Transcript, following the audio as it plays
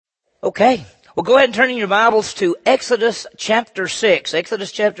Okay. Well, go ahead and turn in your Bibles to Exodus chapter 6.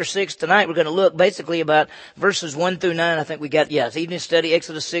 Exodus chapter 6. Tonight we're going to look basically about verses 1 through 9. I think we got, it's evening study,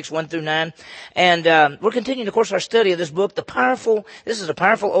 Exodus 6, 1 through 9. And we're continuing, of course, our study of this book, this is a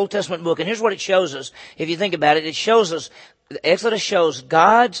powerful Old Testament book. And here's what it shows us. If you think about it, it shows us, Exodus shows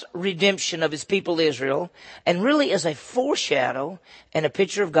God's redemption of his people Israel, and really is a foreshadow and a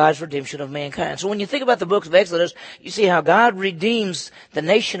picture of God's redemption of mankind. So when you think about the book of Exodus, you see how God redeems the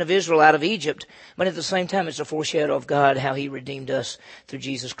nation of Israel out of Egypt, but at the same time it's a foreshadow of God, how he redeemed us through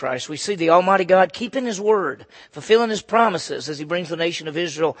Jesus Christ. We see the Almighty God keeping his word, fulfilling his promises as he brings the nation of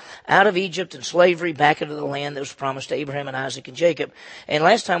Israel out of Egypt and slavery back into the land that was promised to Abraham and Isaac and Jacob. And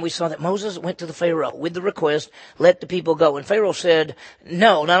last time we saw that Moses went to the Pharaoh with the request, let the people go. And Pharaoh said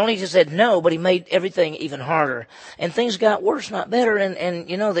no. Not only just said no, but he made everything even harder. And things got worse, not better. And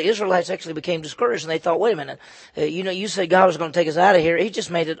the Israelites actually became discouraged, and they thought, wait a minute, you said God was going to take us out of here. He just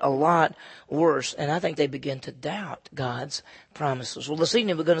made it a lot worse. And I think they began to doubt God's promises. Well, this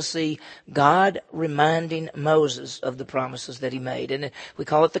evening we're going to see God reminding Moses of the promises that he made. And we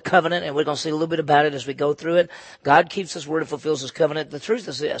call it the covenant, and we're going to see a little bit about it as we go through it. God keeps his word and fulfills his covenant. The truth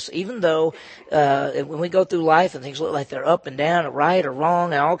is this: even though when we go through life and things look like they're up and down, or right or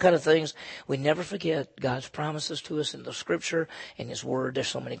wrong, and all kind of things, we never forget God's promises to us in the Scripture and his word. There's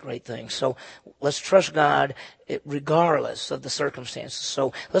so many great things. So let's trust God regardless of the circumstances.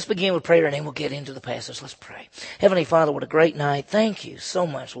 So let's begin with prayer, and then we'll get into the passage. Let's pray. Heavenly Father, what a great night. Thank you so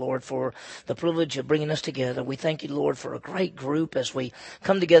much, Lord, for the privilege of bringing us together. We thank you, Lord, for a great group as we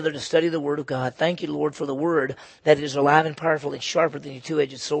come together to study the Word of God. Thank you, Lord, for the Word that is alive and powerful and sharper than a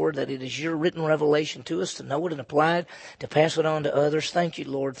two-edged sword, that it is your written revelation to us to know it and apply it, to pass it on to others. Thank you,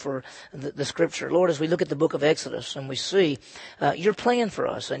 Lord, for the Scripture. Lord, as we look at the book of Exodus and we see your plan for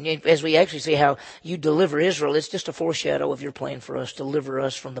us, and as we actually see how you deliver Israel, it's just a foreshadow of your plan for us, deliver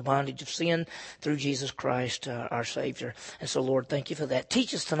us from the bondage of sin through Jesus Christ, our Savior. And so, Lord, thank you for that.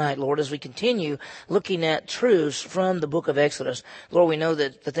 Teach us tonight, Lord, as we continue looking at truths from the book of Exodus. Lord, we know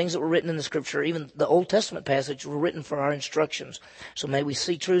that the things that were written in the Scripture, even the Old Testament passage, were written for our instructions. So may we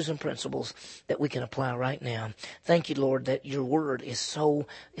see truths and principles that we can apply right now. Thank you, Lord, that your word is so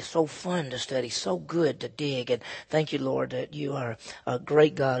fun to study, so good to dig. And thank you, Lord, that you are a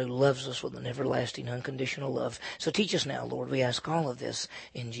great God who loves us with an everlasting, unconditional love. So teach us now, Lord. We ask all of this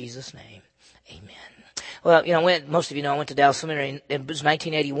in Jesus' name. Amen. Well, most of you know I went to Dallas Seminary. It was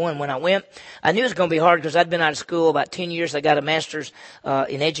 1981 when I went. I knew it was going to be hard because I'd been out of school about 10 years. I got a master's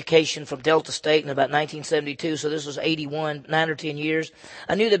in education from Delta State in about 1972. So this was 81, 9 or 10 years.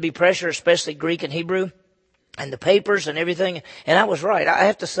 I knew there'd be pressure, especially Greek and Hebrew, and the papers and everything. And I was right. I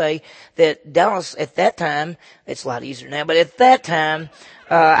have to say that Dallas at that time, it's a lot easier now, but at that time,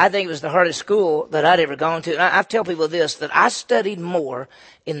 I think it was the hardest school that I'd ever gone to. And I tell people this, that I studied more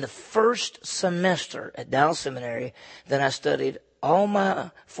in the first semester at Dallas Seminary than I studied all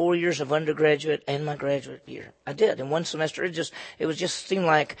my 4 years of undergraduate and my graduate year. I did in one semester. It just seemed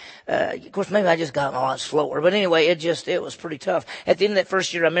like, of course, maybe I just got a lot slower. But anyway, it was pretty tough. At the end of that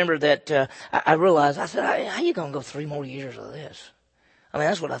first year, I remember that I realized, I said, how you going to go 3 more years of this? I mean,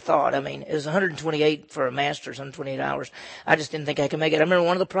 that's what I thought. I mean, it was 128 for a master's, 128 hours. I just didn't think I could make it. I remember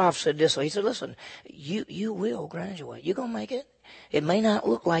one of the profs said this. So he said, listen, you will graduate. You're going to make it. It may not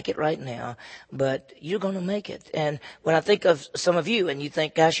look like it right now, but you're going to make it. And when I think of some of you, and you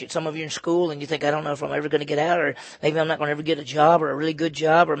think, gosh, some of you in school, and you think, I don't know if I'm ever going to get out, or maybe I'm not going to ever get a job, or a really good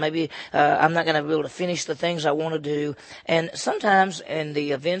job, or maybe I'm not going to be able to finish the things I want to do. And sometimes in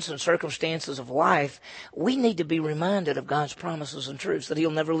the events and circumstances of life, we need to be reminded of God's promises and truths, that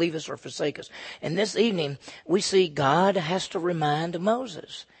he'll never leave us or forsake us. And this evening, we see God has to remind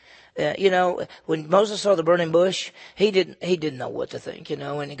Moses. When Moses saw the burning bush, he didn't know what to think,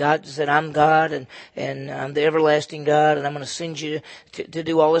 and God said, I'm God, and I'm the everlasting God, and I'm going to send you to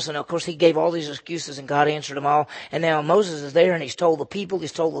do all this. And of course, he gave all these excuses, and God answered them all. And now Moses is there, and he's told the people,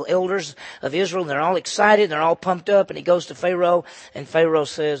 he's told the elders of Israel, and they're all excited, and they're all pumped up, and he goes to Pharaoh, and Pharaoh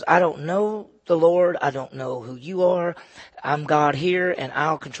says, I don't know the Lord. I don't know who you are. I'm God here, and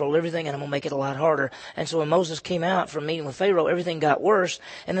I'll control everything, and I'm going to make it a lot harder. And so when Moses came out from meeting with Pharaoh, everything got worse.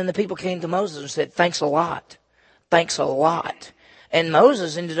 And then the people came to Moses and said, thanks a lot. Thanks a lot. And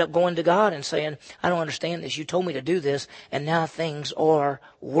Moses ended up going to God and saying, I don't understand this. You told me to do this, and now things are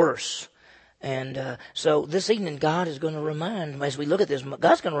worse. And so this evening, God is going to remind, as we look at this,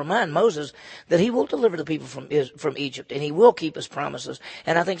 God's going to remind Moses that he will deliver the people from Egypt, and he will keep his promises.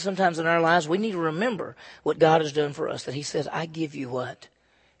 And I think sometimes in our lives, we need to remember what God has done for us, that he says, I give you what?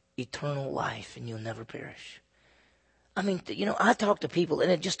 Eternal life, and you'll never perish. I mean, I talk to people,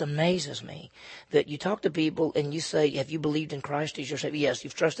 and it just amazes me that you talk to people and you say, have you believed in Christ as your Savior? Yes,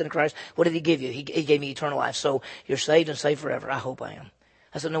 you've trusted in Christ. What did He give you? He gave me eternal life. So you're saved and saved forever. I hope I am.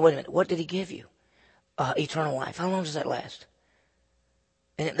 I said, no, wait a minute. What did He give you? Eternal life. How long does that last?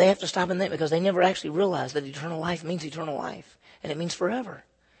 And they have to stop and think because they never actually realize that eternal life means eternal life. And it means forever.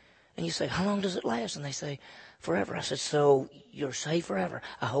 And you say, how long does it last? And they say, forever. I said, so you're saved forever?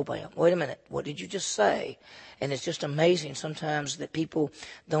 I hope I am. Wait a minute. What did you just say? And it's just amazing sometimes that people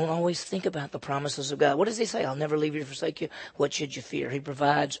don't always think about the promises of God. What does He say? I'll never leave you or forsake you. What should you fear? He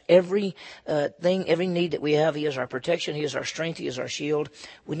provides every thing, every need that we have. He is our protection. He is our strength. He is our shield.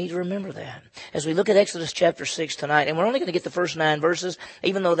 We need to remember that. As we look at Exodus chapter 6 tonight, and we're only going to get the first 9 verses,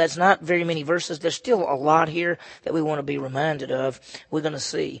 even though that's not very many verses, there's still a lot here that we want to be reminded of. We're going to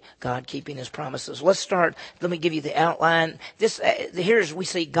see God keeping His promises. Let's start. Let me give you the outline. Here's we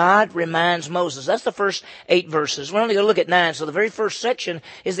see God reminds Moses. That's the first 8 verses. We're only going to look at 9. So the very first section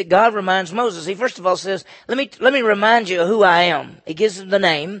is that God reminds Moses. He first of all says, let me remind you of who I am. He gives him the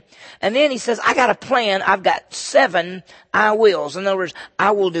name. And then he says, I got a plan. I've got 7 I wills. In other words,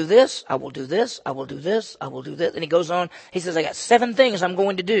 I will do this. I will do this. I will do this. I will do this. And he goes on. He says, I got 7 things I'm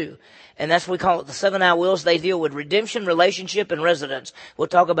going to do. And that's what we call it, the 7 I wills. They deal with redemption, relationship, and residence. We'll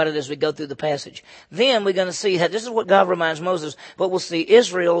talk about it as we go through the passage. Then we're going to see that this is what God reminds Moses, but we'll see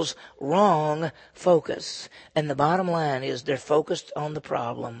Israel's wrong focus. And the bottom line is they're focused on the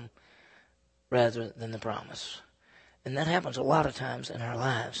problem rather than the promise. And that happens a lot of times in our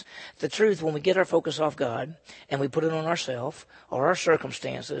lives. The truth, when we get our focus off God and we put it on ourselves or our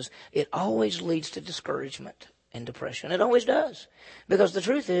circumstances, it always leads to discouragement and depression. It always does. Because the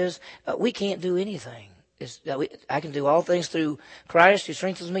truth is, we can't do anything. I can do all things through Christ who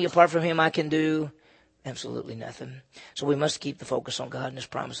strengthens me. Apart from Him, I can do absolutely nothing. So we must keep the focus on God and His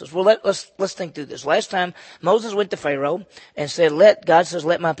promises. Well, let's think through this. Last time, Moses went to Pharaoh and said, God says,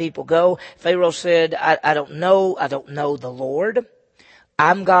 let my people go. Pharaoh said, I don't know the Lord.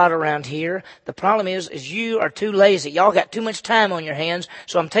 I'm God around here. The problem is you are too lazy. Y'all got too much time on your hands,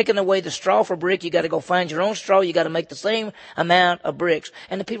 so I'm taking away the straw for brick. You got to go find your own straw. You got to make the same amount of bricks.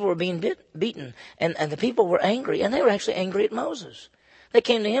 And the people were being beaten, and the people were angry, and they were actually angry at Moses. They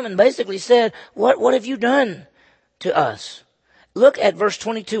came to him and basically said, what have you done to us? Look at verse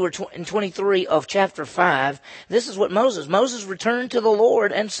 22 and 23 of chapter 5. This is what Moses returned to the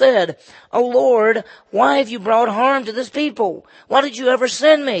Lord and said, O Lord, why have you brought harm to this people? Why did you ever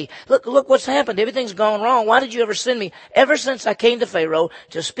send me? Look what's happened. Everything's gone wrong. Why did you ever send me? Ever since I came to Pharaoh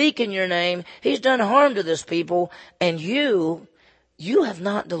to speak in your name, he's done harm to this people, and you have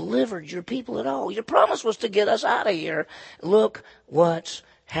not delivered your people at all. Your promise was to get us out of here. Look what's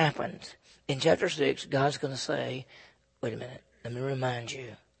happened. In chapter 6, God's going to say, wait a minute. Let me remind you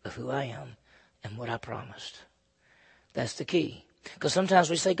of who I am and what I promised. That's the key. Because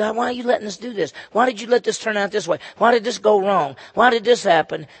sometimes we say, God, why are you letting us do this? Why did you let this turn out this way? Why did this go wrong? Why did this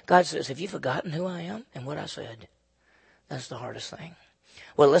happen? God says, have you forgotten who I am and what I said? That's the hardest thing.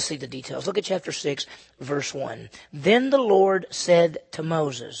 Well, let's see the details. Look at chapter 6, verse 1. Then the Lord said to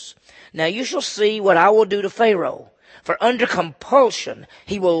Moses, now you shall see what I will do to Pharaoh. For under compulsion,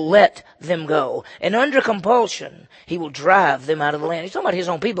 he will let them go. And under compulsion, he will drive them out of the land. He's talking about his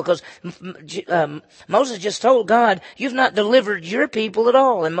own people because Moses just told God, you've not delivered your people at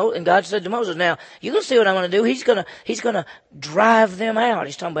all. And God said to Moses, now, you're going to see what I'm going to do. He's going to drive them out.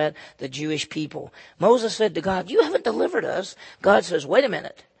 He's talking about the Jewish people. Moses said to God, you haven't delivered us. God says, wait a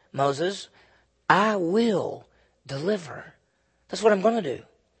minute, Moses, I will deliver. That's what I'm going to do.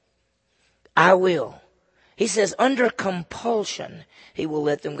 I will. He says, under compulsion, he will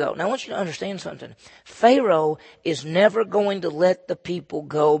let them go. Now, I want you to understand something. Pharaoh is never going to let the people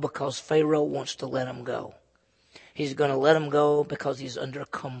go because Pharaoh wants to let them go. He's going to let them go because he's under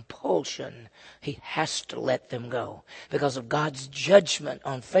compulsion. He has to let them go. Because of God's judgment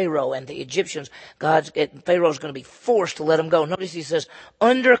on Pharaoh and the Egyptians, Pharaoh's going to be forced to let them go. Notice he says,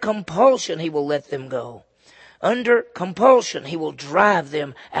 under compulsion, he will let them go. Under compulsion, he will drive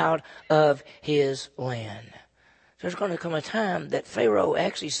them out of his land. There's going to come a time that Pharaoh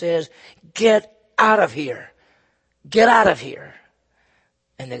actually says, get out of here. Get out of here.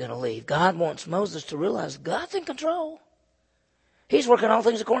 And they're going to leave. God wants Moses to realize God's in control. He's working all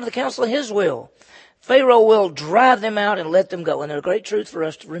things according to the counsel of his will. Pharaoh will drive them out and let them go. And the great truth for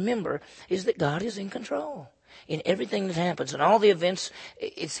us to remember is that God is in control. In everything that happens, and all the events,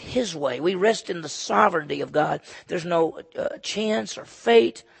 it's his way. We rest in the sovereignty of God. There's no chance or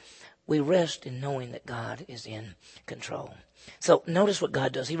fate. We rest in knowing that God is in control. So notice what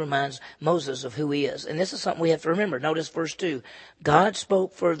God does. He reminds Moses of who he is. And this is something we have to remember. Notice verse 2. God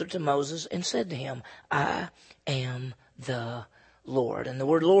spoke further to Moses and said to him, I am the Lord. And the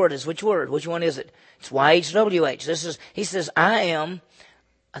word Lord is which word? Which one is it? It's YHWH. He says, I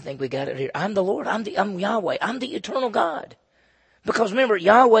think we got it here. I'm the Lord. I'm Yahweh. I'm the eternal God. Because remember,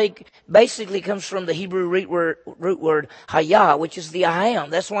 Yahweh basically comes from the Hebrew root word Hayah, which is the I am.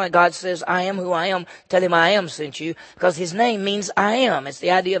 That's why God says, I am who I am. Tell him I am sent you. Because his name means I am. It's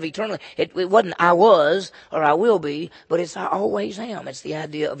the idea of eternal. It wasn't I was or I will be, but it's I always am. It's the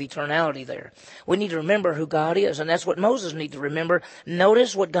idea of eternality there. We need to remember who God is, and that's what Moses needs to remember.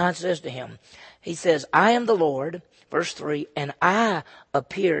 Notice what God says to him. He says, I am the Lord, verse 3, and I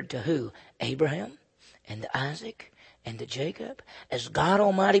appeared to who? Abraham and to Isaac and to Jacob as God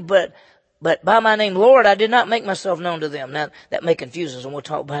Almighty, but by my name, Lord, I did not make myself known to them. Now, that may confuse us, and we'll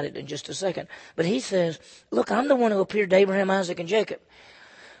talk about it in just a second. But he says, look, I'm the one who appeared to Abraham, Isaac, and Jacob.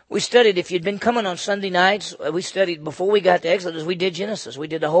 We studied, if you'd been coming on Sunday nights, we studied, before we got to Exodus, we did Genesis. We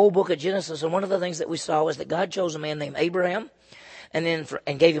did the whole book of Genesis, and one of the things that we saw was that God chose a man named Abraham, and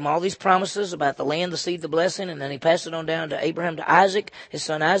gave him all these promises about the land, the seed, the blessing, and then he passed it on down to Abraham, to Isaac, his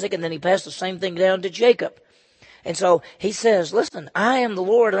son Isaac, and then he passed the same thing down to Jacob. And so he says, listen, I am the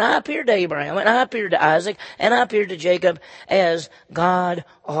Lord, and I appeared to Abraham, and I appeared to Isaac, and I appeared to Jacob as God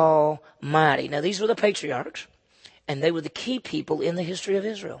Almighty. Now, these were the patriarchs, and they were the key people in the history of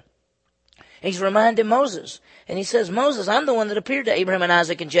Israel. He's reminding Moses, and he says, Moses, I'm the one that appeared to Abraham and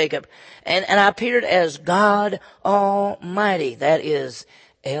Isaac and Jacob, and I appeared as God Almighty. That is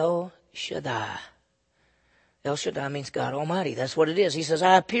El Shaddai. El Shaddai means God Almighty. That's what it is. He says,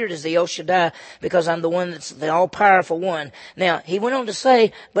 I appeared as the El Shaddai because I'm the one that's the all-powerful one. Now, he went on to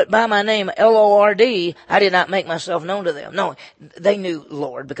say, but by my name, Lord, I did not make myself known to them. No, they knew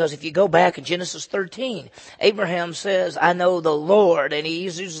Lord, because if you go back in Genesis 13, Abraham says, I know the Lord, and he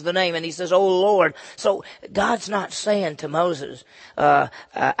uses the name, and he says, oh Lord. So God's not saying to Moses,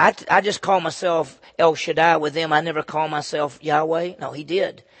 I just call myself El Shaddai with them. I never call myself Yahweh. No, he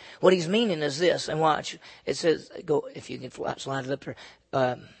did. What he's meaning is this, and watch. It says, go, if you can slide it up here.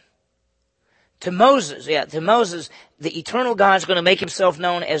 To Moses, the eternal God's going to make himself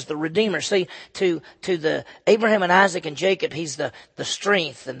known as the Redeemer. See, to the Abraham and Isaac and Jacob, he's the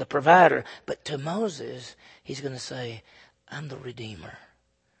strength and the provider. But to Moses, he's going to say, I'm the Redeemer.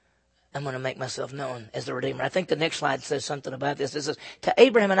 I'm going to make myself known as the Redeemer. I think the next slide says something about this. It says, to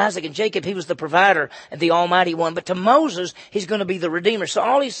Abraham and Isaac and Jacob, he was the provider and the Almighty One. But to Moses, he's going to be the Redeemer. So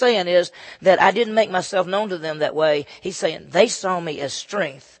all he's saying is that I didn't make myself known to them that way. He's saying they saw me as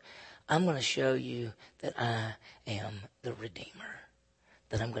strength. I'm going to show you that I am the Redeemer,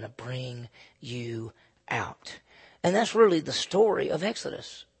 that I'm going to bring you out. And that's really the story of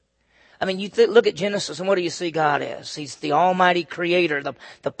Exodus. I mean, you look at Genesis, and what do you see God as? He's the almighty creator,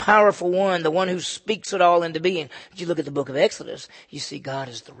 the powerful one, the one who speaks it all into being. But you look at the book of Exodus, you see God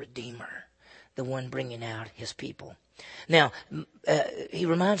as the Redeemer, the one bringing out his people. Now, he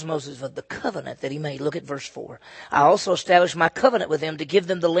reminds Moses of the covenant that he made. Look at verse 4. I also established my covenant with them to give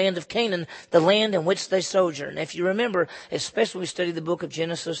them the land of Canaan, the land in which they sojourn. If you remember, especially when we study the book of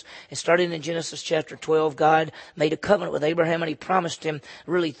Genesis, and starting in Genesis chapter 12, God made a covenant with Abraham, and he promised him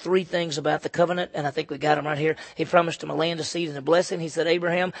really three things about the covenant, and I think we got them right here. He promised him a land, a seed, and a blessing. He said,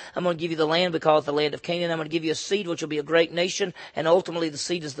 Abraham, I'm going to give you the land. We call it the land of Canaan. I'm going to give you a seed, which will be a great nation, and ultimately the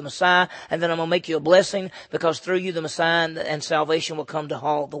seed is the Messiah, and then I'm going to make you a blessing, because through you the Messiah and salvation will come to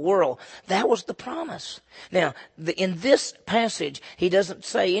all the world. That was the promise. Now, in this passage, he doesn't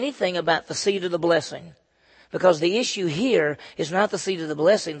say anything about the seed of the blessing, because the issue here is not the seed of the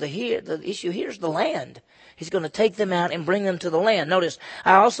blessing. The issue here is the land. He's going to take them out and bring them to the land. Notice,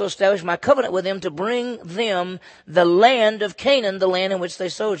 I also established my covenant with them to bring them the land of Canaan, the land in which they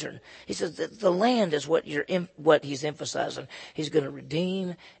sojourn. He says that the land is what he's emphasizing. He's going to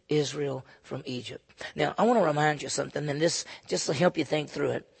redeem Israel from Egypt. Now, I want to remind you something, and this just to help you think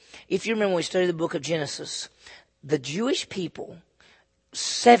through it. If you remember when we studied the book of Genesis, the Jewish people,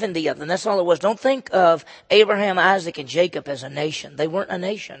 70 of them, that's all it was. Don't think of Abraham, Isaac, and Jacob as a nation. They weren't a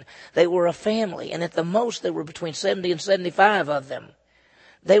nation. They were a family. And at the most, there were between 70 and 75 of them.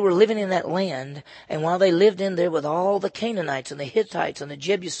 They were living in that land, and while they lived in there with all the Canaanites and the Hittites and the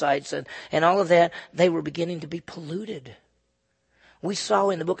Jebusites and all of that, they were beginning to be polluted. We saw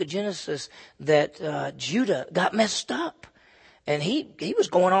in the book of Genesis that Judah got messed up. And he was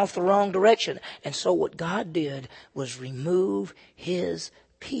going off the wrong direction. And so what God did was remove his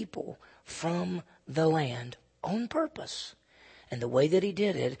people from the land on purpose. And the way that he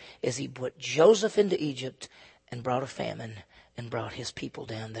did it is he put Joseph into Egypt and brought a famine and brought his people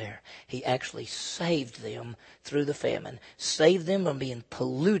down there. He actually saved them through the famine, saved them from being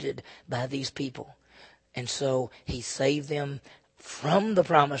polluted by these people. And so he saved them from the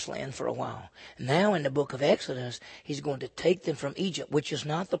promised land for a while. Now in the book of Exodus, he's going to take them from Egypt, which is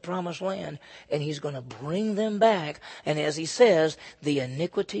not the promised land, and he's going to bring them back. And as he says, the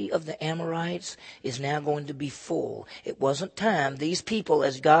iniquity of the Amorites is now going to be full. It wasn't time. These people,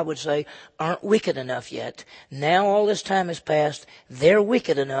 as God would say, aren't wicked enough yet. Now all this time has passed. They're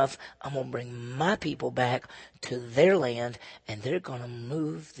wicked enough. I'm going to bring my people back to their land, and they're going to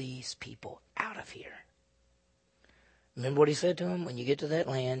move these people out of here. Remember what he said to them? When you get to that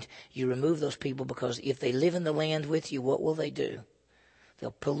land, you remove those people, because if they live in the land with you, what will they do?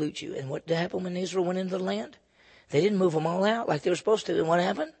 They'll pollute you. And what happened when Israel went into the land? They didn't move them all out like they were supposed to. And what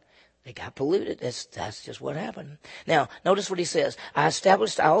happened? They got polluted. That's just what happened. Now, notice what he says. I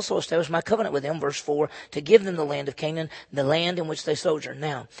also established my covenant with them, verse 4, to give them the land of Canaan, the land in which they sojourn.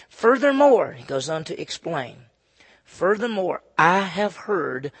 Now, furthermore, he goes on to explain. Furthermore, I have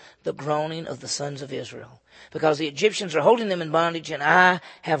heard the groaning of the sons of Israel, because the Egyptians are holding them in bondage, and I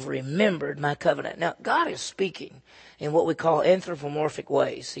have remembered my covenant. Now, God is speaking in what we call anthropomorphic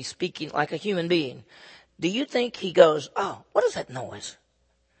ways. He's speaking like a human being. Do you think he goes, oh, what is that noise?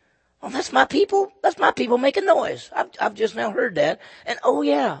 Oh, that's my people. That's my people making noise. I've just now heard that. And oh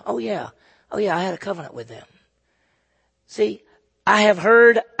yeah, I had a covenant with them. See, I have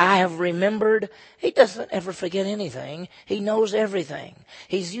heard, I have remembered. He doesn't ever forget anything. He knows everything.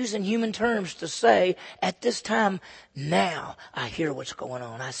 He's using human terms to say, at this time, now, I hear what's going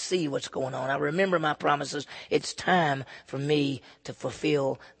on. I see what's going on. I remember my promises. It's time for me to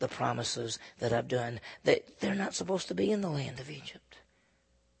fulfill the promises that I've done. They're not supposed to be in the land of Egypt.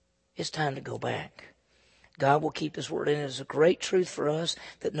 It's time to go back. God will keep his word, and it is a great truth for us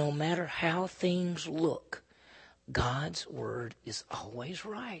that no matter how things look, God's word is always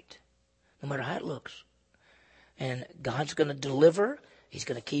right, no matter how it looks. And God's going to deliver. He's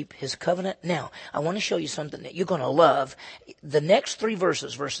going to keep his covenant. Now, I want to show you something that you're going to love. The next three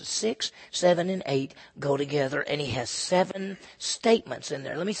verses 6, 7, and 8, go together, and he has 7 statements in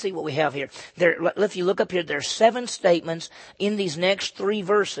there. Let me see what we have here. If you look up here, there are 7 statements in these next 3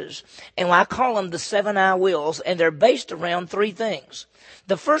 verses, and I call them the 7 I wills, and they're based around 3 things.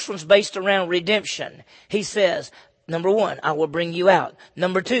 The first one's based around redemption. He says, number 1, I will bring you out.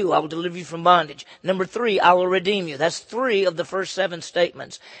 Number 2, I will deliver you from bondage. Number 3, I will redeem you. That's 3 of the first 7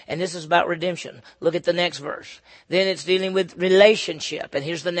 statements. And this is about redemption. Look at the next verse. Then it's dealing with relationship. And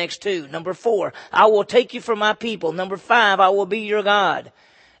here's the next 2. Number 4, I will take you for my people. Number 5, I will be your God.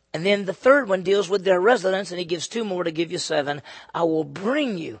 And then the third one deals with their residence, and he gives 2 more to give you 7. I will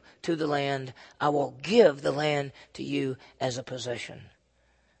bring you to the land. I will give the land to you as a possession.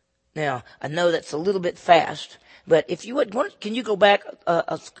 Now, I know that's a little bit fast, but if you would, can you go back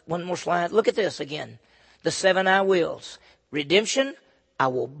one more slide? Look at this again. The 7 I wills. Redemption, I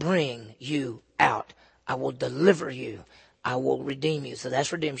will bring you out. I will deliver you. I will redeem you. So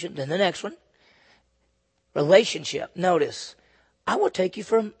that's redemption. Then the next one. Relationship. Notice, I will take you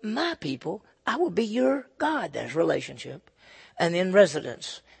from my people. I will be your God. That's relationship. And then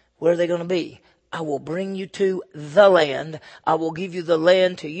residence. Where are they going to be? I will bring you to the land. I will give you the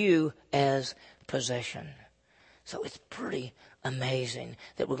land to you as possession. So it's pretty amazing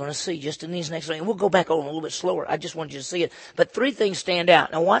that we're going to see just in these next things. And we'll go back on a little bit slower. I just wanted you to see it. But 3 things stand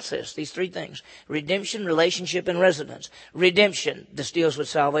out. Now watch this. These 3 things. Redemption, relationship, and residence. Redemption, this deals with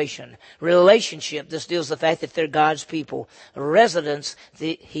salvation. Relationship, this deals with the fact that they're God's people. Residence,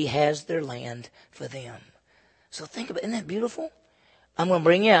 he has their land for them. So think about it. Isn't that beautiful? I'm going to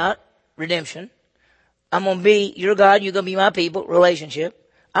bring you out. Redemption. I'm going to be your God. You're going to be my people.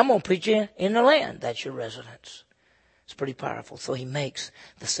 Relationship. I'm going to put you in the land. That's your residence. It's pretty powerful. So he makes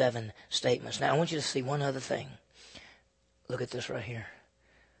the 7 statements. Now I want you to see one other thing. Look at this right here.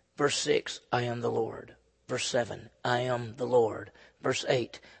 Verse 6, I am the Lord. Verse 7, I am the Lord. Verse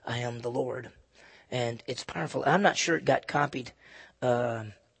 8, I am the Lord. And it's powerful. I'm not sure it got copied.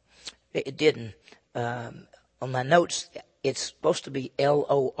 It didn't. On my notes, it's supposed to be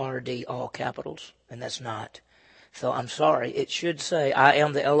L-O-R-D, all capitals, and that's not. So I'm sorry. It should say, I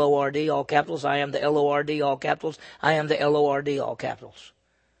am the L-O-R-D, all capitals. I am the L-O-R-D, all capitals. I am the L-O-R-D, all capitals.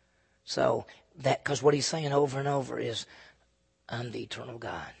 So that, because what he's saying over and over is, I'm the eternal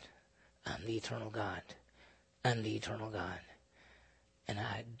God. I'm the eternal God. I'm the eternal God. And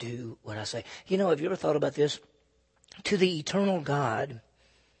I do what I say. You know, have you ever thought about this? To the eternal God,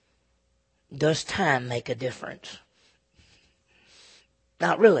 does time make a difference?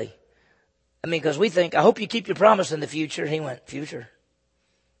 Not really. I mean, because we think, I hope you keep your promise in the future. He went, future?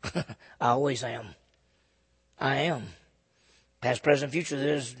 I always am. I am. Past, present,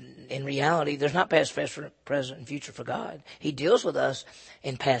 future. In reality, there's not past, present, and future for God. He deals with us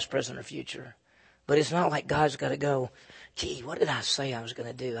in past, present, or future. But it's not like God's got to go, gee, what did I say I was going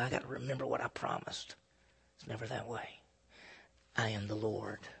to do? I got to remember what I promised. It's never that way. I am the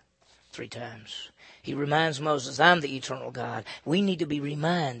Lord. 3 times. He reminds Moses, I'm the eternal God. We need to be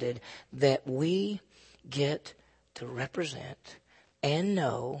reminded that we get to represent and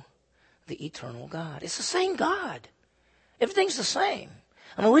know the eternal God. It's the same God. Everything's the same.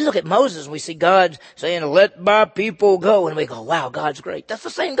 I mean, we look at Moses and we see God saying, let my people go. And we go, wow, God's great. That's the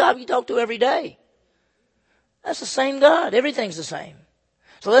same God you talk to every day. That's the same God. Everything's the same.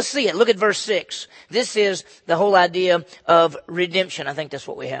 So let's see it. Look at verse 6. This is the whole idea of redemption. I think that's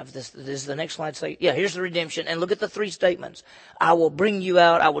what we have. This is the next slide. Yeah, here's the redemption. And look at the 3 statements. I will bring you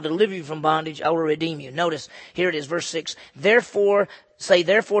out. I will deliver you from bondage. I will redeem you. Notice, here it is, verse 6. Therefore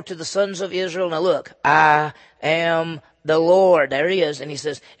to the sons of Israel. Now look, I am the Lord. There he is. And he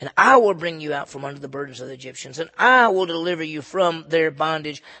says, and I will bring you out from under the burdens of the Egyptians, and I will deliver you from their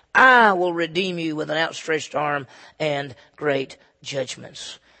bondage. I will redeem you with an outstretched arm and great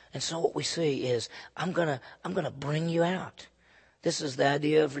judgments. And so what we see is, I'm gonna bring you out. This is the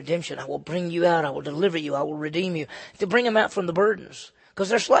idea of redemption. I will bring you out. I will deliver you. I will redeem you. To bring them out from the burdens. Because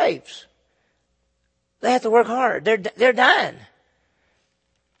they're slaves. They have to work hard. They're dying.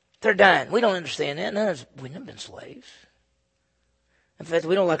 They're dying. We don't understand that. We've never been slaves. In fact,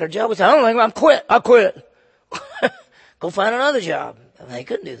 we don't like our job. We say, I don't like it. I quit. Go find another job. I mean, they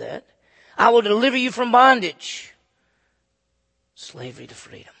couldn't do that. I will deliver you from bondage. Slavery to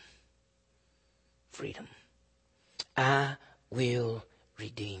freedom. Freedom. I will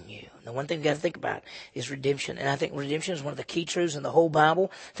redeem you. Now, one thing you got to think about is redemption. And I think redemption is one of the key truths in the whole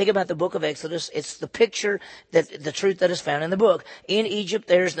Bible. Think about the book of Exodus. It's the picture, that the truth that is found in the book. In Egypt,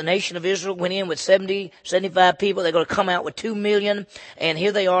 there's the nation of Israel went in with 75 people. They're going to come out with 2 million. And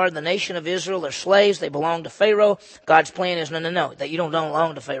here they are, the nation of Israel. They're slaves. They belong to Pharaoh. God's plan is, no, that you don't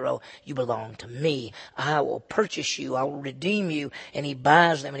belong to Pharaoh. You belong to me. I will purchase you. I will redeem you. And he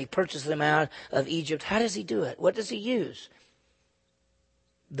buys them and he purchases them out of Egypt. How does he do it? What does he use?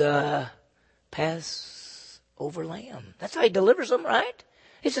 The Passover lamb. That's how he delivers them, right?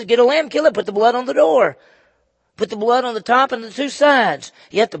 He says, get a lamb, kill it, put the blood on the door. Put the blood on the top and the 2 sides.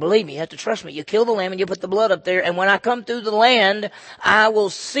 You have to believe me. You have to trust me. You kill the lamb and you put the blood up there. And when I come through the land, I will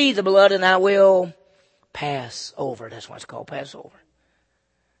see the blood and I will pass over. That's why it's called Passover.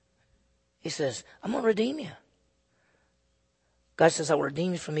 He says, I'm going to redeem you. God says, I will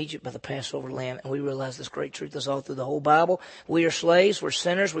redeem you from Egypt by the Passover lamb. And we realize this great truth is all through the whole Bible. We are slaves. We're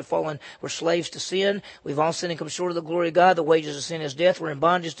sinners. We're slaves to sin. We've all sinned and come short of the glory of God. The wages of sin is death. We're in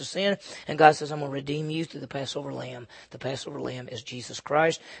bondage to sin. And God says, I'm going to redeem you through the Passover lamb. The Passover lamb is Jesus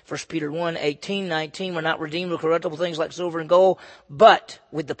Christ. 1 Peter 1, 18, 19. We're not redeemed with corruptible things like silver and gold, but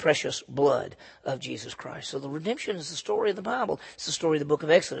with the precious blood of Jesus Christ. So the redemption is the story of the Bible. It's the story of the book of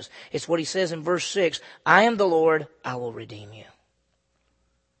Exodus. It's what he says in verse 6. I am the Lord. I will redeem you.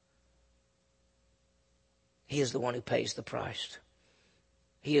 He is the one who pays the price.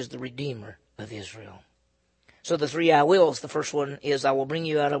 He is the Redeemer of Israel. So the 3 I wills, the first one is, I will bring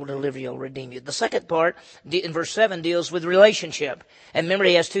you out, I will deliver you, I will redeem you. The second part, in verse 7, deals with relationship. And remember,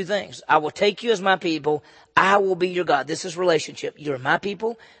 he has 2 things. I will take you as my people. I will be your God. This is relationship. You're my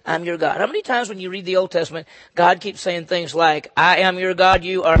people. I'm your God. How many times when you read the Old Testament, God keeps saying things like, I am your God,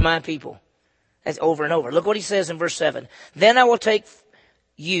 you are my people. That's over and over. Look what he says in verse 7. Then I will take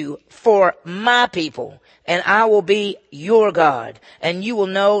you for my people, and I will be your God. And you will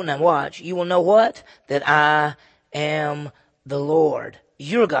know, now watch, you will know what? That I am the Lord,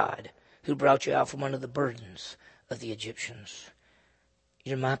 your God, who brought you out from under the burdens of the Egyptians.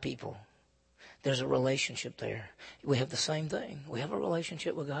 You're my people. There's a relationship there. We have the same thing. We have a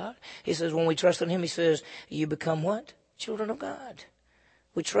relationship with God. He says when we trust in him, he says, you become what? Children of God.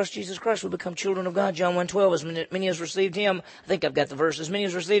 We trust Jesus Christ, we become children of God. John 1:12, as many as received him, I think I've got the verse, as many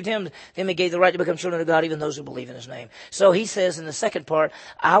as received him, them he gave the right to become children of God, even those who believe in his name. So he says in the second part,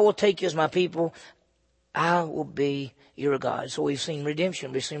 I will take you as my people, I will be your God. So we've seen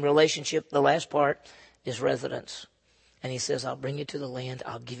redemption, we've seen relationship. The last part is residence. And he says, I'll bring you to the land,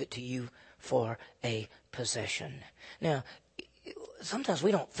 I'll give it to you for a possession. Now, sometimes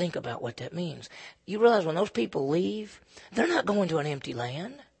we don't think about what that means. You realize when those people leave, they're not going to an empty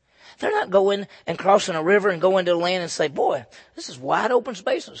land. They're not going and crossing a river and going to the land and say, boy, this is wide open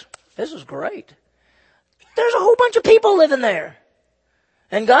spaces. This is great. There's a whole bunch of people living there.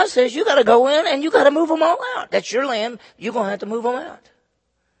 And God says, you got to go in and you got to move them all out. That's your land. You're going to have to move them out.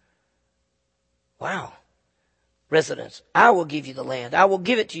 Wow. Residence. I will give you the land. I will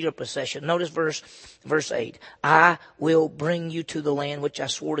give it to your possession. Notice verse 8. I will bring you to the land which I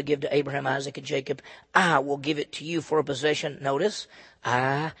swore to give to Abraham, Isaac, and Jacob. I will give it to you for a possession. Notice,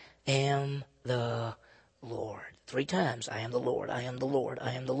 I am the Lord. 3 times, I am the Lord, I am the Lord,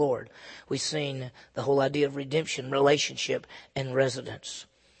 I am the Lord. We've seen the whole idea of redemption, relationship, and residence.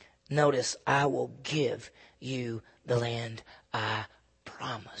 Notice, I will give you the land I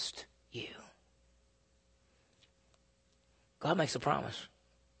promised you. God makes a promise.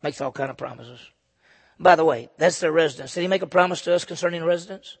 Makes all kind of promises. By the way, that's their residence. Did he make a promise to us concerning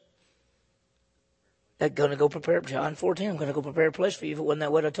residence? They're going to go prepare, John 14, I'm going to go prepare a place for you. If it wasn't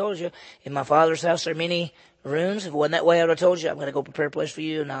that way, I told you. In my Father's house there are many rooms. If it wasn't that way, I would have told you. I'm going to go prepare a place for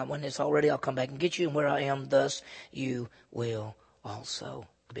you. And when it's all ready, I'll come back and get you. And where I am, thus you will also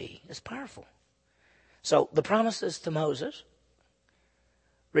be. It's powerful. So the promises to Moses.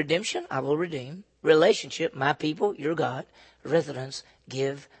 Redemption, I will redeem. Relationship, my people, your God. Residence,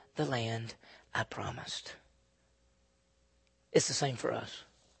 give the land I promised. It's the same for us.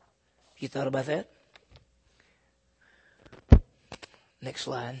 You thought about that? Next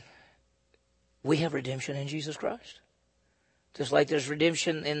slide. We have redemption in Jesus Christ. Just like there's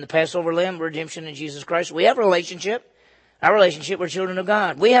redemption in the Passover lamb, redemption in Jesus Christ. We have a relationship. Our relationship, we're children of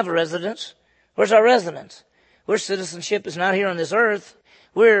God. We have a residence. Where's our residence? Our citizenship is not here on this earth.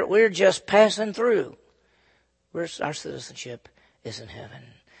 We're just passing through. Our citizenship is in heaven.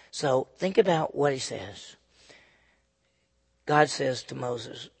 So think about what he says. God says to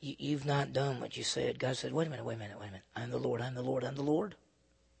Moses, you've not done what you said. God said, wait a minute. I'm the Lord, I'm the Lord, I'm the Lord.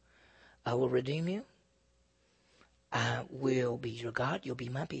 I will redeem you. I will be your God. You'll be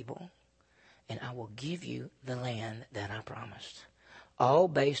my people. And I will give you the land that I promised. All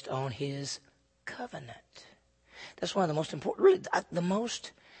based on his covenant. That's one of the most important, really,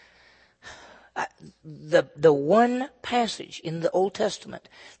 the one passage in the Old Testament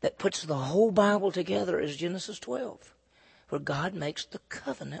that puts the whole Bible together is Genesis 12. Where God makes the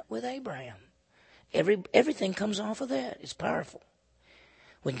covenant with Abraham. Everything comes off of that. It's powerful.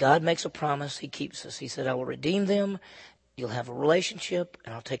 When God makes a promise, he keeps us. He said, I will redeem them. You'll have a relationship,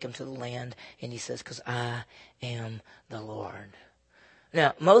 and I'll take them to the land. And he says, because I am the Lord.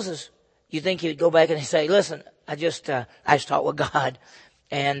 Now, Moses, you think he would go back and say, listen, I just talked with God.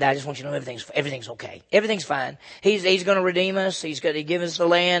 And I just want you to know everything's okay. Everything's fine. He's going to redeem us. He's going to give us the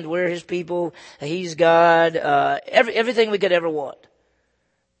land. We're his people. He's God. Everything we could ever want.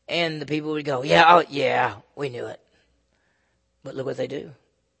 And the people would go, yeah, we knew it. But look what they do.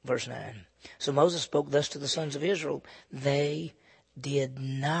 Verse 9. So Moses spoke thus to the sons of Israel. They did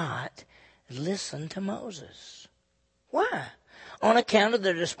not listen to Moses. Why? On account of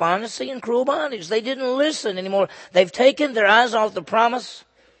their despondency and cruel bondage. They didn't listen anymore. They've taken their eyes off the promise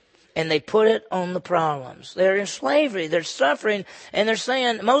and they put it on the problems. They're in slavery. They're suffering. And they're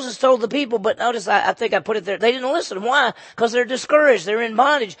saying, Moses told the people, but notice I think I put it there. They didn't listen. Why? Because they're discouraged. They're in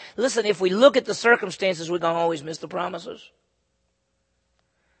bondage. Listen, if we look at the circumstances, we're going to always miss the promises.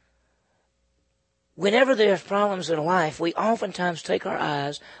 Whenever there's problems in life, we oftentimes take our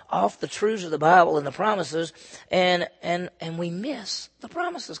eyes off the truths of the Bible and the promises, and we miss the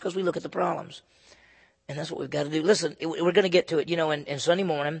promises because we look at the problems. And that's what we've got to do. Listen, we're going to get to it. In Sunday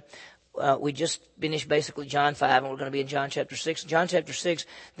morning, we just finished basically John 5, and we're going to be in John chapter 6. John chapter 6,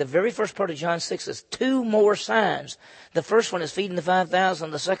 the very first part of John 6 is 2 more signs. The first one is feeding the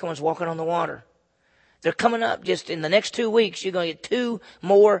 5,000. The second one's walking on the water. They're coming up just in the next 2 weeks. You're going to get 2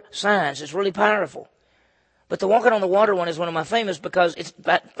 more signs. It's really powerful. But the walking on the water one is one of my famous because it's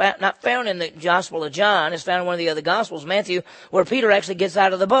not found in the Gospel of John. It's found in one of the other Gospels, Matthew, where Peter actually gets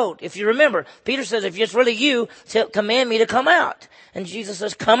out of the boat. If you remember, Peter says, if it's really you, command me to come out. And Jesus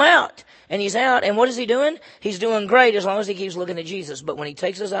says, come out. And he's out. And what is he doing? He's doing great as long as he keeps looking at Jesus. But when he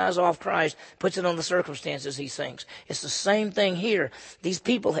takes his eyes off Christ, puts it on the circumstances, he sinks. It's the same thing here. These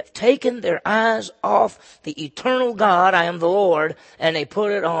people have taken their eyes off the eternal God, I am the Lord, and they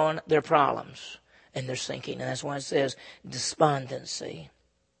put it on their problems. And they're sinking. And that's why it says despondency.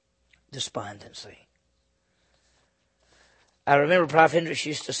 Despondency. I remember Prof. Hendricks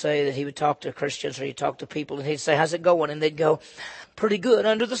used to say that he would talk to Christians or he'd talk to people and he'd say, how's it going? And they'd go, pretty good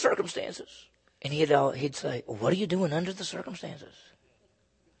under the circumstances. And he'd say, well, what are you doing under the circumstances?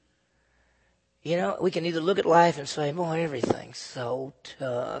 We can either look at life and say, boy, everything's so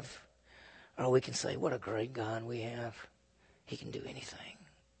tough. Or we can say, what a great God we have. He can do anything.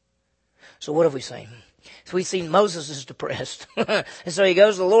 So what have we seen? So we've seen Moses is depressed. And so he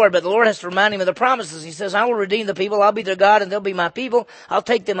goes to the Lord, but the Lord has to remind him of the promises. He says, I will redeem the people. I'll be their God and they'll be my people. I'll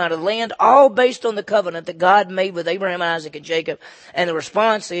take them out of the land, all based on the covenant that God made with Abraham, Isaac, and Jacob. And the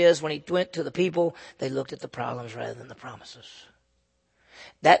response is when he went to the people, they looked at the problems rather than the promises.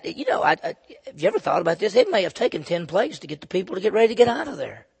 Have you ever thought about this? It may have taken 10 plagues to get the people to get ready to get out of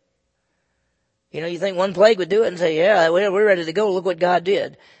there. You know, you think one plague would do it and say, yeah, we're ready to go. Look what God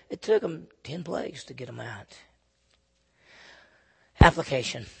did. It took them 10 plagues to get them out.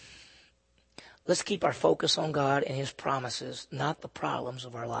 Application. Let's keep our focus on God and His promises, not the problems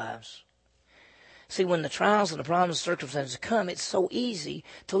of our lives. See, when the trials and the problems and circumstances come, it's so easy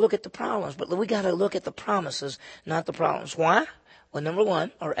to look at the problems. But we got to look at the promises, not the problems. Why? Well, number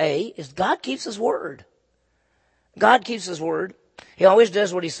one, or A, is God keeps His word. God keeps His word. He always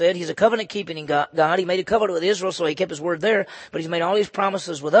does what He said. He's a covenant-keeping God. He made a covenant with Israel, so He kept His word there. But He's made all His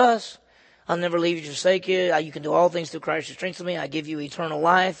promises with us. I'll never leave you or forsake you. You can do all things through Christ who strengthens me. I give you eternal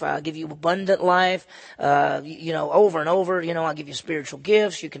life. I give you abundant life. Over and over. I'll give you spiritual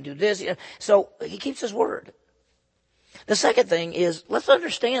gifts. You can do this. So He keeps His word. The second thing is, let's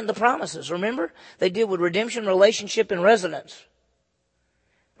understand the promises. Remember, they deal with redemption, relationship, and residence.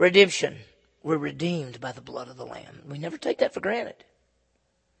 Redemption. We're redeemed by the blood of the Lamb. We never take that for granted.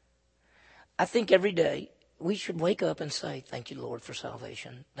 I think every day we should wake up and say, thank you, Lord, for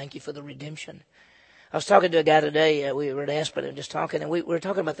salvation. Thank you for the redemption. I was talking to a guy today. We were at Aspen and just talking, and we were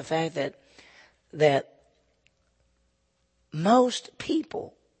talking about the fact that most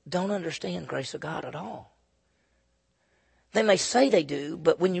people don't understand grace of God at all. They may say they do,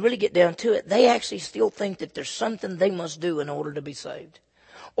 but when you really get down to it, they actually still think that there's something they must do in order to be saved,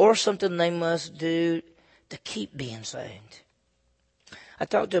 or something they must do to keep being saved. I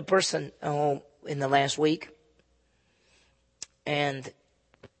talked to a person in the last week, and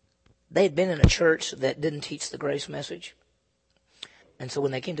they had been in a church that didn't teach the grace message. And so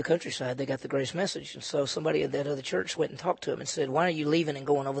when they came to Countryside, they got the grace message. And so somebody at that other church went and talked to them and said, why are you leaving and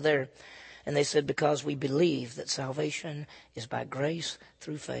going over there? And they said, because we believe that salvation is by grace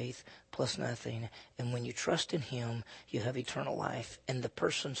through faith plus nothing. And when you trust in Him, you have eternal life. And the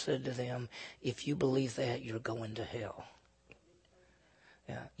person said to them, if you believe that, you're going to hell.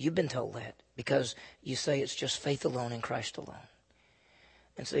 Yeah, you've been told that because you say it's just faith alone in Christ alone.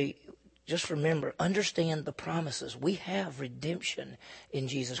 And so just remember, understand the promises. We have redemption in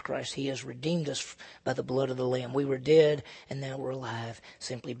Jesus Christ. He has redeemed us by the blood of the Lamb. We were dead, and now we're alive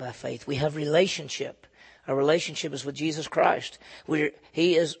simply by faith. We have relationship. Our relationship is with Jesus Christ.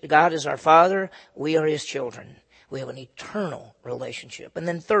 God is our Father. We are His children. We have an eternal relationship. And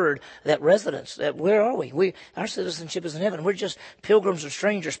then third, that residence. Where are we? Our citizenship is in heaven. We're just pilgrims or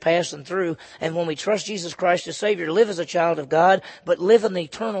strangers passing through. And when we trust Jesus Christ as Savior, live as a child of God, but live in the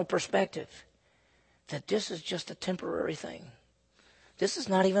eternal perspective. That this is just a temporary thing. This is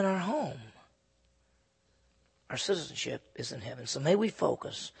not even our home. Our citizenship is in heaven. So may we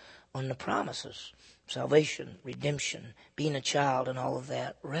focus on the promises. Salvation, redemption, being a child and all of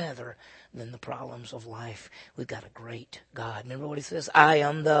that, rather than the problems of life. We've got a great God. Remember what He says? I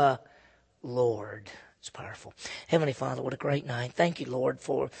am the Lord. It's powerful. Heavenly Father, what a great night. Thank you, Lord,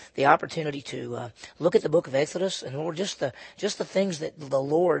 for the opportunity to look at the book of Exodus. And, Lord, just the things that the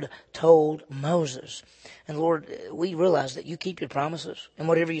Lord told Moses. And, Lord, we realize that you keep your promises. And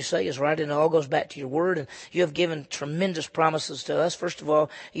whatever you say is right, and it all goes back to your word. And you have given tremendous promises to us. First of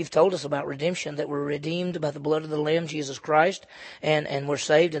all, you've told us about redemption, that we're redeemed by the blood of the Lamb, Jesus Christ. And we're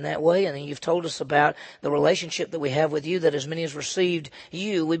saved in that way. And then you've told us about the relationship that we have with you, that as many as received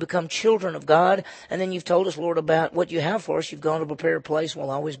you, we become children of God. And then you've told us, Lord, about what you have for us. You've gone to prepare a place, and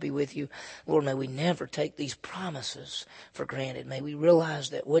we'll always be with you. Lord, may we never take these promises for granted. May we realize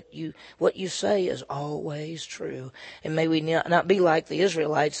that what you say is always true. And may we not be like the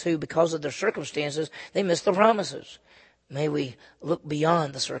Israelites who, because of their circumstances, they missed the promises. May we look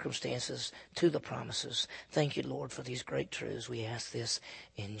beyond the circumstances to the promises. Thank you, Lord, for these great truths. We ask this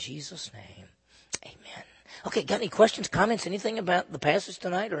in Jesus' name. Amen. Okay, got any questions, comments, anything about the passage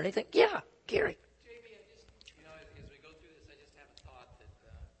tonight or anything? Yeah, Gary.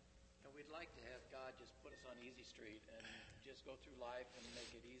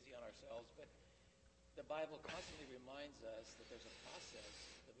 The Bible constantly reminds us that there's a process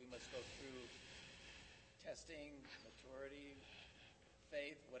that we must go through: testing, maturity,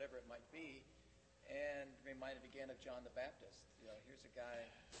 faith, whatever it might be. And reminded again of John the Baptist. Here's a guy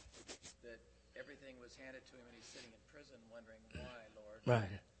that everything was handed to him, and he's sitting in prison wondering, why, Lord?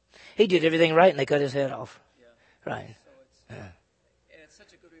 Right. He did everything right, and they cut his head off. Yeah. Right. So and it's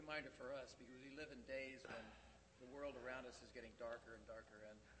such a good reminder for us, because we live in days when the world around us is getting darker and darker,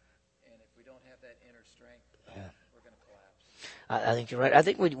 and if we don't have that inner strength, we're going to collapse. I think you're right. I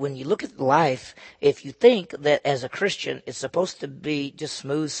think when you look at life, if you think that as a Christian it's supposed to be just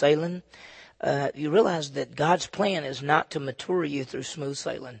smooth sailing, you realize that God's plan is not to mature you through smooth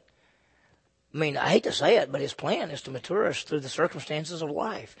sailing. I mean, I hate to say it, but his plan is to mature us through the circumstances of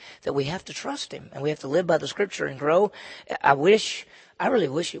life, that we have to trust him and we have to live by the scripture and grow. I really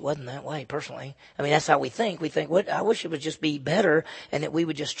wish it wasn't that way, personally. I mean, that's how we think. We think, I wish it would just be better and that we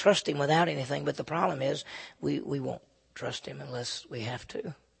would just trust him without anything. But the problem is we won't trust him unless we have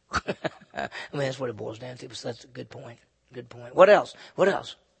to. I mean, that's what it boils down to. So that's a good point. Good point. What else? What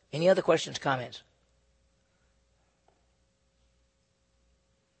else? Any other questions, comments?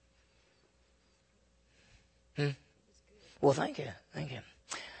 Well, thank you. Thank you.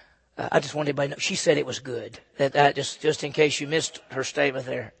 I just wanted everybody to know. She said it was good. That just in case you missed her statement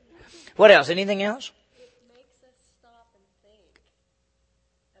there. What else? Anything else? It makes us stop and think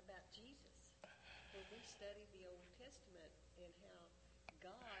about Jesus. When we study the Old Testament and how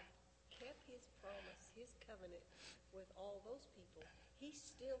God kept his promise, his covenant with all those people, he's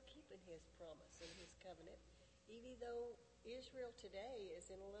still keeping his promise and his covenant. Even though Israel today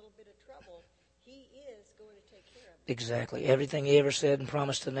is in a little bit of trouble, he is going to take care of it. Exactly. Everything he ever said and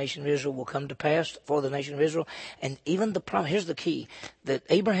promised the nation of Israel will come to pass for the nation of Israel. And even the promise, here's the key, the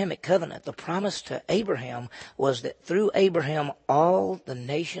Abrahamic covenant, the promise to Abraham was that through Abraham, all the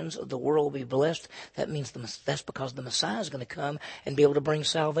nations of the world will be blessed. That means that's because the Messiah is going to come and be able to bring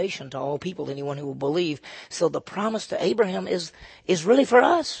salvation to all people, anyone who will believe. So the promise to Abraham is really for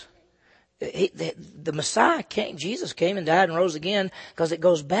us. The Messiah came, Jesus came and died and rose again because it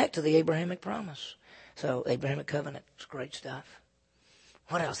goes back to the Abrahamic promise. So Abrahamic covenant is great stuff.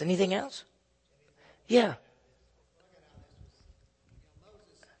 What else? Anything else? Yeah.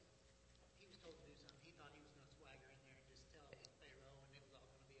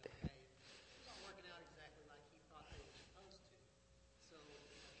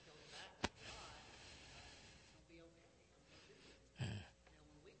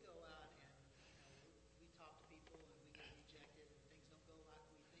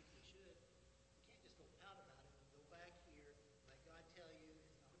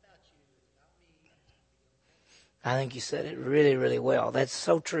 I think you said it really, really well. That's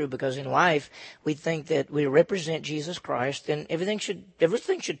so true because in life we think that we represent Jesus Christ and everything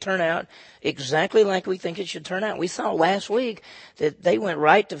should turn out exactly like we think it should turn out. We saw last week that they went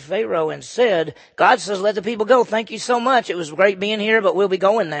right to Pharaoh and said, God says, let the people go. Thank you so much. It was great being here, but we'll be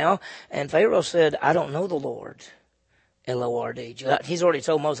going now. And Pharaoh said, I don't know the Lord. L-O-R-D. He's already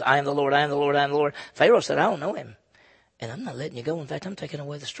told Moses, I am the Lord, I am the Lord, I am the Lord. Pharaoh said, I don't know him. And I'm not letting you go. In fact, I'm taking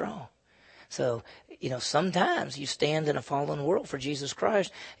away the straw. So, sometimes you stand in a fallen world for Jesus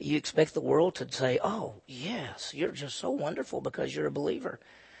Christ. You expect the world to say, oh, yes, you're just so wonderful because you're a believer.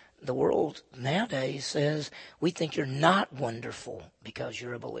 The world nowadays says we think you're not wonderful because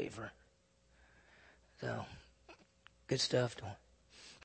you're a believer. So, good stuff.